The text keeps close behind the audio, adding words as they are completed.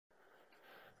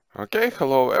Okay,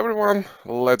 hello everyone.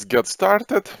 Let's get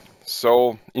started.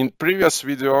 So in previous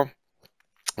video,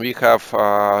 we have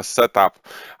set up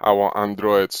our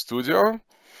Android Studio.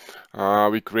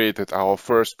 We created our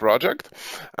first project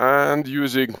and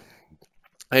using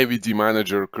AVD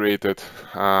Manager created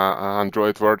an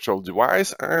Android virtual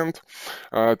device and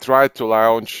tried to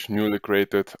launch newly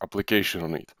created application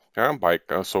on it. Yeah,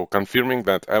 so confirming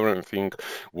that everything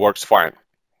works fine.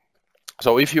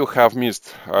 So if you have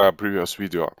missed a previous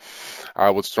video,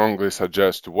 I would strongly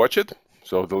suggest to watch it.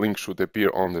 So the link should appear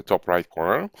on the top right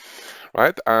corner,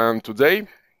 right? And today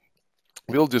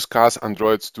we'll discuss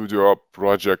Android Studio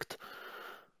project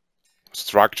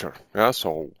structure. Yeah,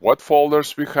 so what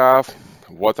folders we have,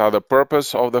 what are the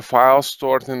purpose of the files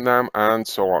stored in them, and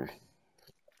so on.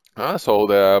 By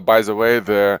the way,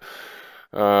 the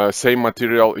same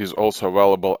material is also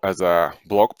available as a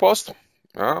blog post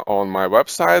on my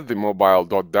website,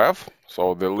 themobile.dev.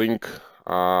 So the link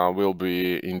will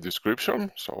be in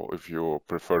description. So if you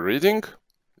prefer reading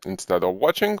instead of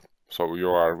watching, so you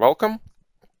are welcome.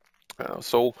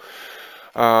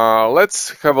 Let's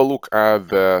have a look at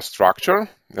the structure.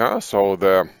 Yeah, so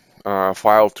the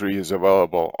file tree is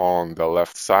available on the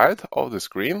left side of the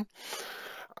screen.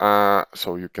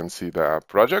 So you can see the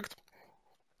project.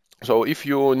 So if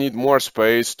you need more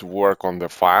space to work on the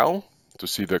file, to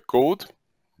see the code,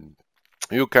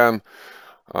 you can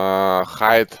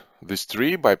hide this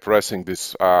tree by pressing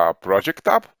this project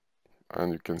tab.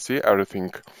 And you can see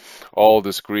everything, all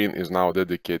the screen is now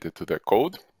dedicated to the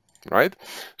code, right?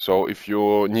 So if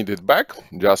you need it back,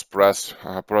 just press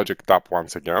project tab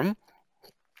once again.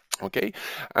 Okay,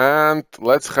 and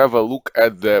let's have a look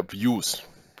at the views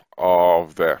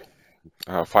of the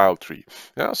file tree.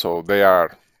 Yeah, so they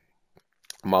are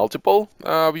multiple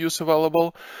views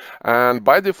available, and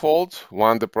by default,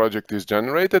 when the project is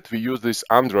generated, we use this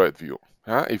Android view.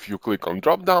 If you click on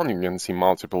drop down, you can see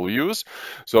multiple views.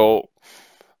 So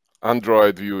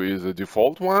Android view is the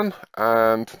default one,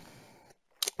 and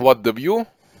what the view?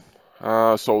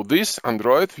 So this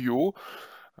Android view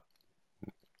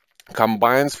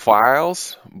combines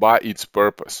files by its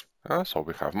purpose. So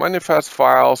we have manifest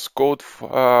files, code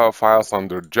files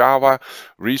under Java,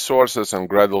 resources, and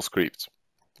Gradle scripts,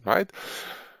 right?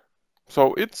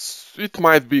 So it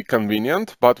might be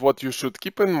convenient, but what you should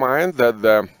keep in mind that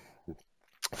the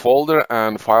folder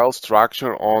and file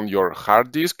structure on your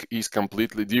hard disk is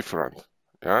completely different.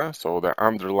 Yeah, so the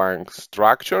underlying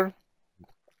structure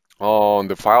on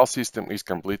the file system is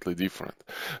completely different.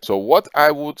 So what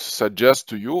I would suggest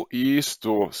to you is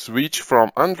to switch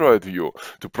from Android view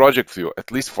to project view,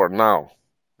 at least for now.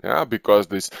 Yeah, because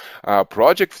this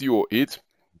project view, it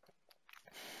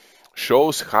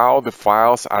shows how the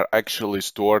files are actually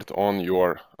stored on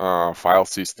your file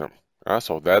system.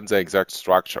 So that's the exact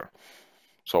structure.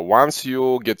 So once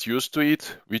you get used to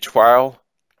it, which file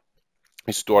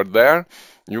is stored there,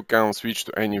 you can switch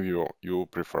to any view you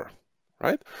prefer,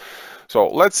 right? So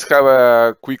let's have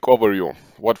a quick overview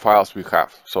what files we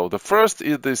have. So the first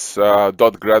is this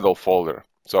 .gradle folder.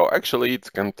 So actually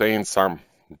it contains some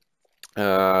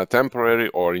temporary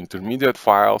or intermediate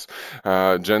files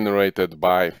generated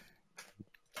by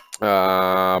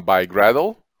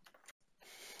Gradle.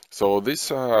 So these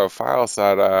files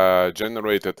are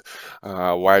generated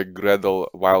while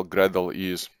Gradle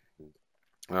is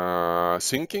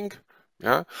syncing,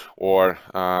 yeah, or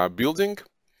building.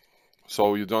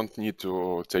 So you don't need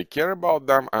to take care about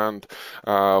them. And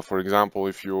for example,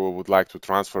 if you would like to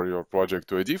transfer your project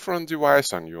to a different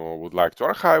device and you would like to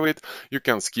archive it, you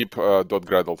can skip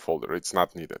 .gradle folder. It's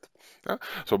not needed. Yeah?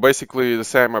 So basically the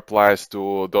same applies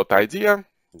to .idea.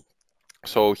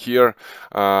 So here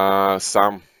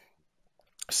some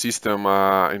system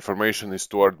information is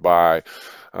stored by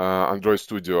Android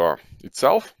Studio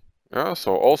itself. Yeah?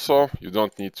 So also you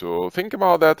don't need to think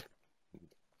about that.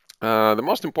 The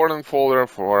most important folder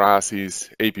for us is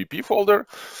app folder,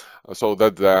 so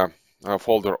that's the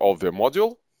folder of the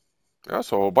module.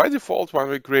 So by default, when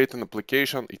we create an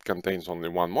application, it contains only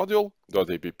one module,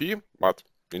 .app, but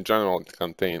in general it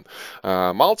contains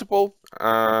multiple,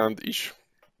 and each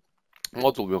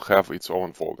module will have its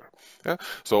own folder.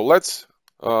 So let's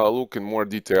look in more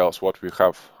details what we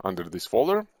have under this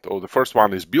folder. So the first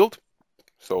one is build.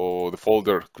 So the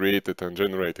folder created and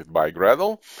generated by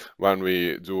Gradle when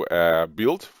we do a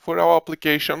build for our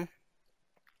application.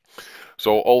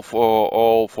 So all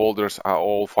folders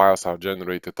all files are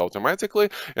generated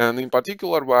automatically, and in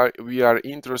particular we are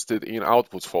interested in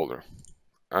outputs folder.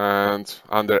 And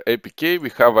under APK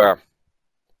we have a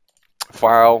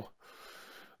file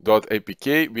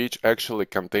 .apk, which actually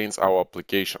contains our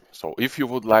application. So if you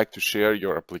would like to share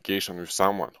your application with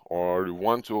someone, or you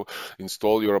want to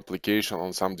install your application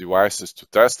on some devices to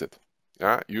test it,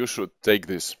 you should take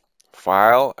this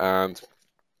file and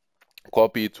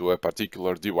copy it to a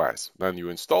particular device. Then you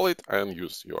install it and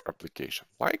use your application,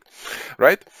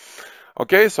 right?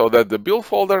 Okay, so that the build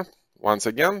folder, once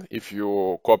again, if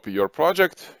you copy your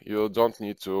project, you don't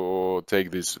need to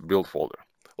take this build folder.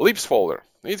 Libs folder,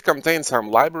 it contains some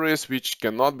libraries which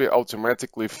cannot be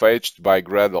automatically fetched by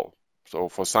Gradle. So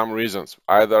for some reasons,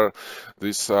 either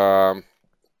these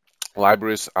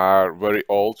libraries are very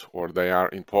old or they are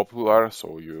unpopular,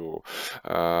 so you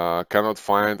cannot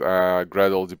find a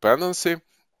Gradle dependency.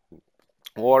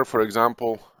 Or, for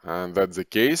example, and that's the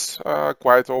case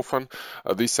quite often,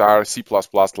 these are C++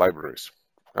 libraries.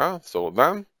 So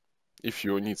then, if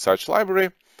you need such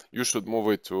library, you should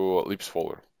move it to libs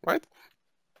folder, right?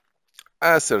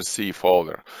 src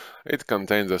folder. It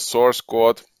contains the source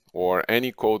code or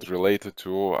any code related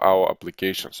to our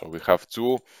application. So we have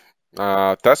two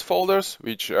test folders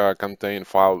which contain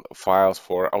files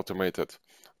for automated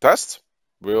tests.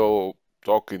 We'll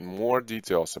talk in more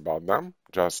details about them.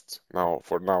 Just now,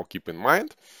 for now, keep in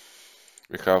mind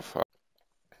we have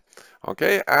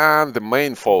okay, and the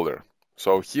main folder.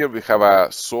 So here we have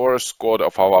a source code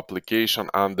of our application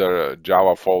under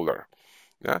Java folder.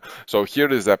 Yeah. So here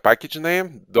is a package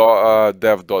name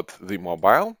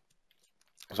dev.themobile.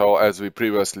 So as we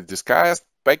previously discussed,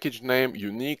 package name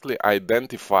uniquely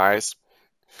identifies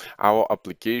our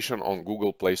application on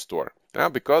Google Play Store.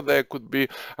 Because there could be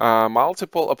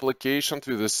multiple applications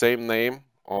with the same name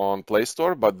on Play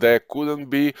Store, but there couldn't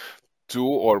be two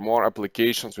or more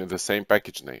applications with the same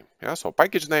package name. So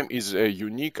package name is a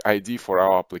unique ID for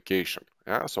our application.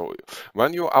 So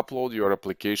when you upload your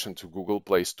application to Google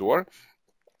Play Store,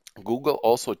 Google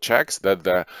also checks that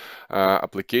the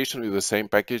application with the same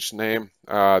package name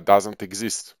doesn't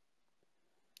exist.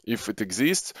 If it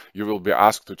exists, you will be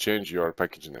asked to change your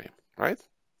package name, right?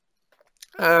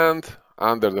 And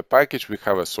under the package, we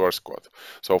have a source code.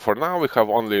 So for now, we have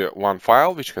only one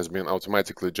file, which has been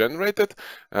automatically generated,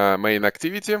 main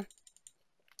activity.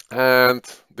 And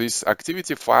this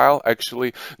activity file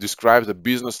actually describes the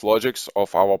business logics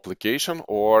of our application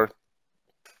or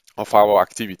of our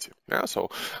activity. So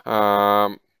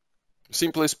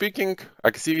simply speaking,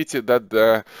 activity that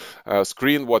the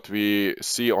screen what we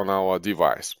see on our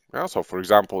device. So for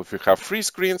example, if we have 3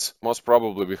 screens, most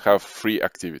probably we have 3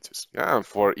 activities. And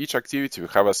for each activity, we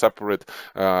have a separate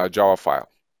Java file,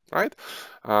 right?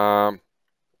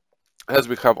 As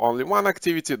we have only one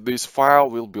activity, this file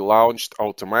will be launched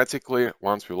automatically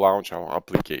once we launch our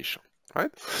application.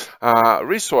 Right?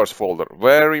 Resource folder,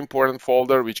 very important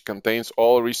folder which contains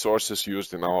all resources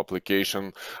used in our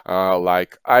application,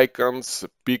 like icons,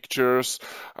 pictures,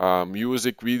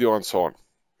 music, video, and so on.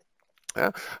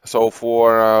 So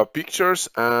for pictures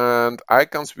and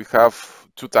icons, we have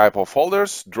two types of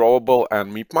folders, drawable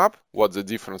and mipmap. What's the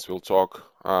difference, we'll talk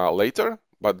later,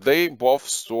 but they both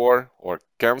store or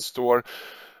can store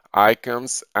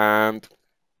icons and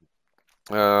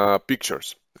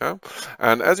pictures.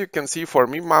 And as you can see, for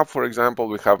mipmap, for example,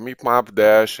 we have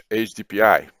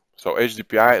mipmap-HDPI. So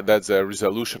HDPI, that's the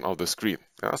resolution of the screen.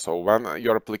 So when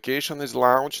your application is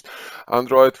launched,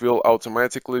 Android will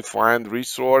automatically find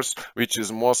resource which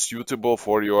is most suitable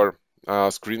for your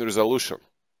screen resolution.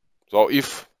 So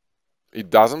if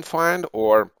it doesn't find,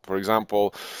 or for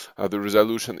example, the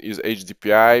resolution is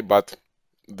HDPI, but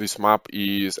this map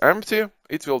is empty,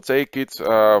 it will take it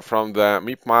from the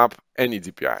mipmap any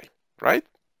DPI, right?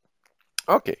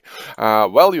 Okay,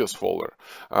 values folder.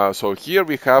 So here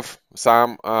we have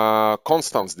some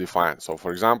constants defined. So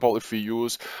for example, if we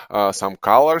use some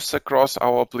colors across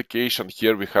our application,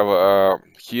 here we have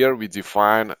here we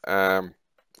define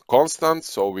constant,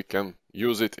 so we can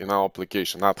use it in our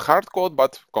application. Not hard code,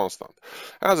 but constant.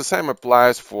 And the same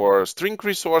applies for string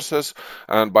resources,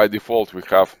 and by default we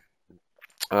have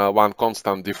one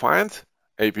constant defined,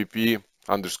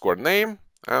 app_name,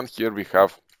 and here we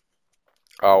have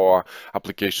our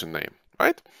application name,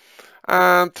 right?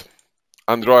 And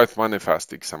Android manifest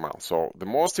XML. So the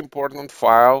most important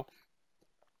file,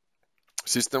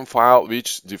 system file,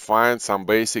 which defines some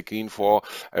basic info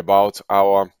about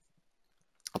our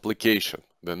application.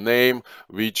 The name,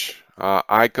 which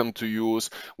icon to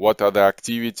use, what are the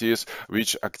activities,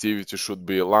 which activity should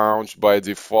be launched by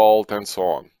default, and so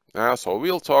on. So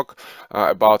we'll talk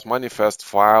about manifest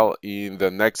file in the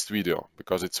next video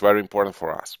because it's very important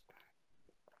for us.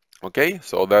 Okay,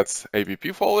 so that's app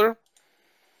folder.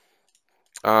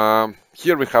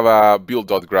 Here we have a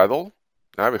build.gradle.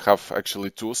 We have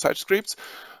actually two such scripts.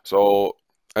 So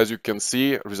as you can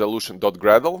see,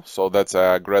 resolution.gradle, so that's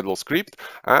a Gradle script.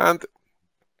 And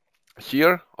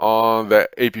here on the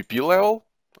app level,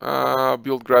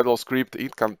 build Gradle script,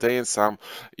 it contains some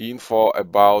info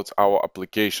about our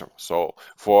application. So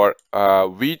for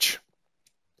which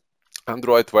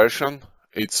Android version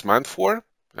it's meant for.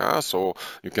 So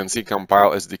you can see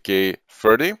compile SDK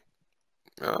 30.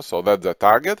 So that's the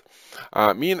target.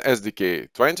 Mean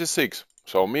SDK 26.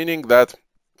 So meaning that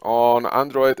on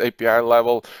Android API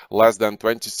level less than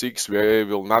 26, we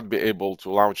will not be able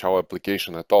to launch our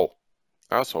application at all.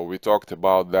 So we talked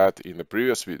about that in the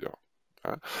previous video.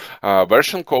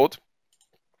 Version code.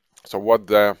 So what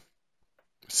the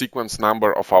sequence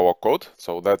number of our code.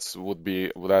 So that would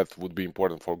be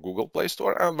important for Google Play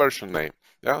Store, and version name.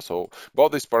 So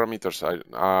both these parameters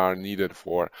are needed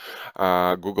for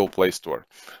Google Play Store.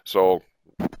 So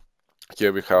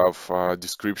here we have a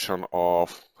description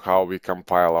of how we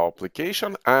compile our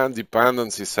application, and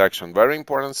dependency section, very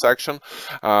important section.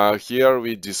 Here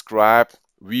we describe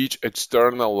which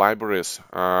external libraries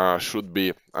should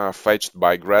be fetched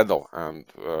by Gradle and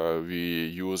we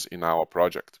use in our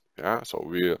project. So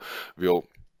we will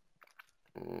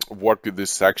work with this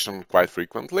section quite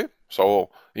frequently. So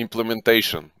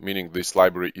implementation, meaning this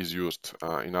library is used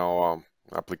in our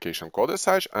application code as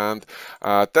such, and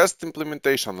test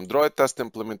implementation, Android test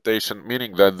implementation,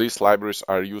 meaning that these libraries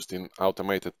are used in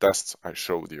automated tests I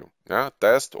showed you.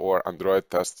 Test or Android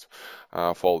test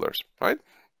folders, right?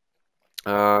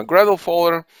 Gradle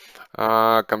folder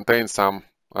contains some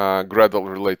Gradle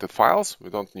related files. We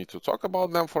don't need to talk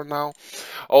about them for now.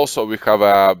 Also, we have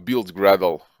a build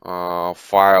Gradle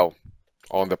file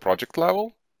on the project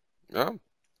level.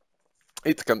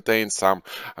 It contains some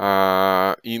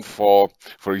info,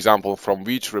 for example, from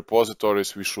which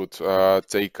repositories we should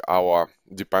take our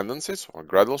dependencies, or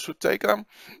Gradle should take them.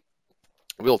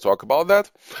 We'll talk about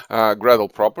that.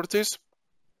 Gradle Properties.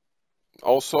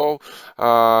 Also,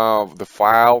 the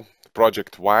file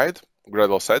project-wide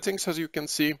Gradle Settings, as you can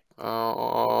see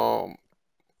on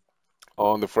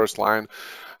the first line.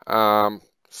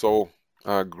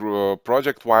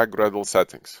 Project-wide Gradle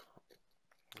Settings.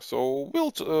 So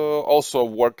we'll also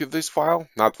work with this file,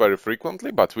 not very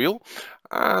frequently, but will.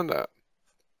 And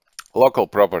local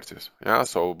properties.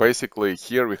 So basically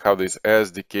here we have this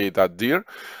sdk.dir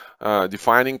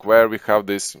defining where we have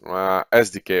this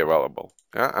SDK available.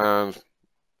 And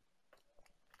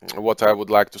what I would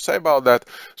like to say about that,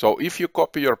 so if you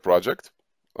copy your project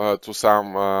to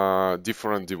some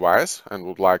different device and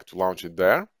would like to launch it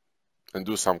there and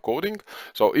do some coding,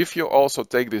 so if you also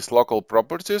take these local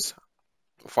properties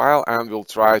file and will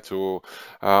try to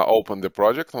open the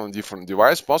project on a different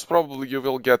device, most probably you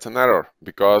will get an error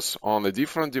because on a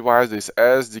different device this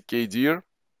SDK dir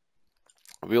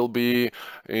will be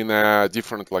in a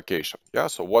different location.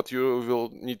 So what you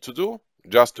will need to do,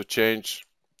 just to change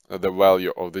the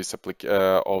value of this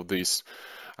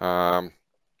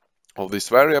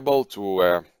variable to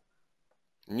a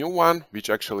new one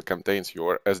which actually contains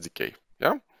your SDK.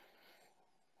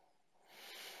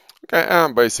 Okay,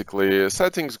 and basically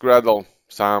settings Gradle,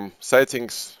 some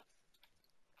settings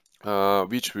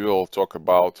which we will talk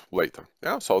about later.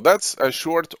 So that's a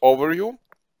short overview.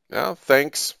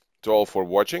 Thanks to all for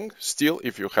watching. Still,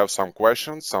 if you have some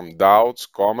questions, some doubts,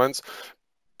 comments,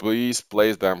 please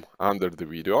place them under the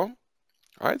video.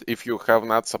 Right? If you have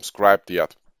not subscribed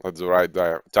yet, that's the right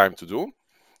time to do.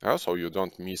 So you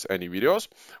don't miss any videos.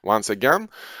 Once again,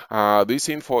 this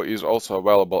info is also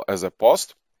available as a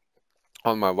post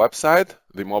on my website,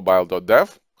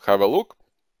 themobile.dev. Have a look.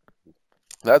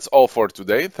 That's all for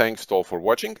today. Thanks to all for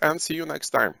watching and see you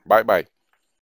next time. Bye bye.